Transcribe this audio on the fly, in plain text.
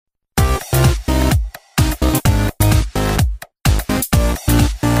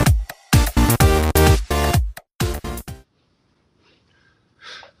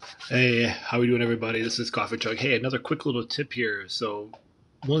Hey, how we doing, everybody? This is Coffee Chug. Hey, another quick little tip here. So,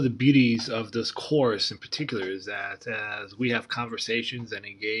 one of the beauties of this course in particular is that as we have conversations and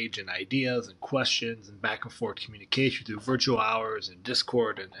engage in ideas and questions and back and forth communication through virtual hours and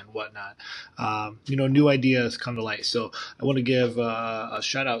Discord and whatnot, new ideas come to light. So, I want to give a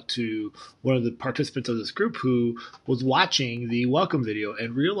shout out to one of the participants of this group who was watching the welcome video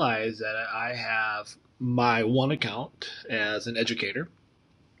and realized that I have my one account as an educator,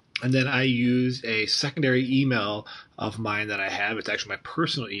 and then I use a secondary email of mine that I have. It's actually my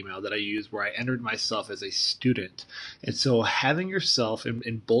personal email that I use where I entered myself as a student. And so having yourself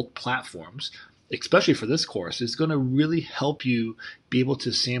in both platforms, especially for this course, is going to really help you be able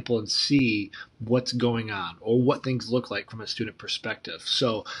to sample and see what's going on or what things look like from a student perspective.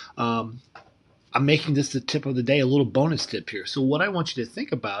 So I'm making this the tip of the day, a little bonus tip here. So what I want you to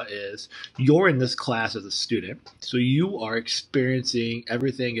think about is you're in this class as a student. So you are experiencing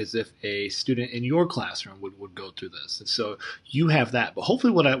everything as if a student in your classroom would go through this. And so you have that. But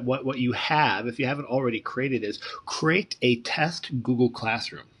hopefully what you have, if you haven't already created, is create a test Google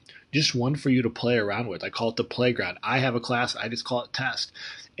Classroom. Just one for you to play around with. I call it the playground. I have a class, I just call it test.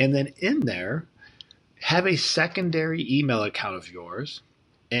 And then in there, have a secondary email account of yours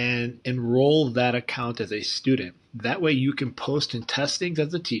and enroll that account as a student. That way you can post and test things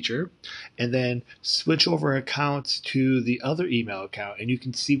as a teacher and then switch over accounts to the other email account and you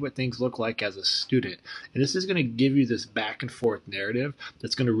can see what things look like as a student. And this is going to give you this back and forth narrative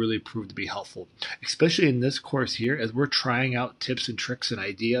that's going to really prove to be helpful, especially in this course here as we're trying out tips and tricks and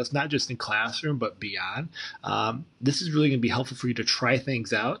ideas, not just in classroom, but beyond. This is really going to be helpful for you to try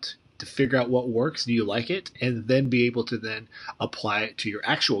things out, to figure out what works, do you like it, and then be able to then apply it to your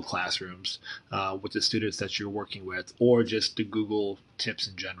actual classrooms with the students that you're working with, or just the Google tips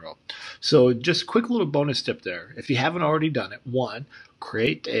in general. So just quick little bonus tip there. If you haven't already done it, one,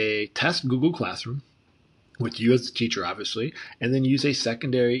 create a test Google Classroom with you as the teacher, obviously, and then use a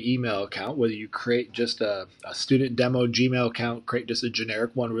secondary email account, whether you create just a student demo Gmail account, create just a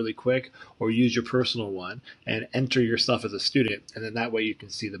generic one really quick, or use your personal one and enter yourself as a student, and then that way you can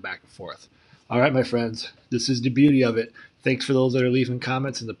see the back and forth. All right, my friends, this is the beauty of it. Thanks for those that are leaving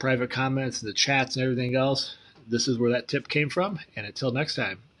comments in the private comments and the chats and everything else. This is where that tip came from, and until next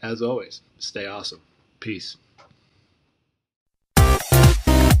time, as always, stay awesome. Peace.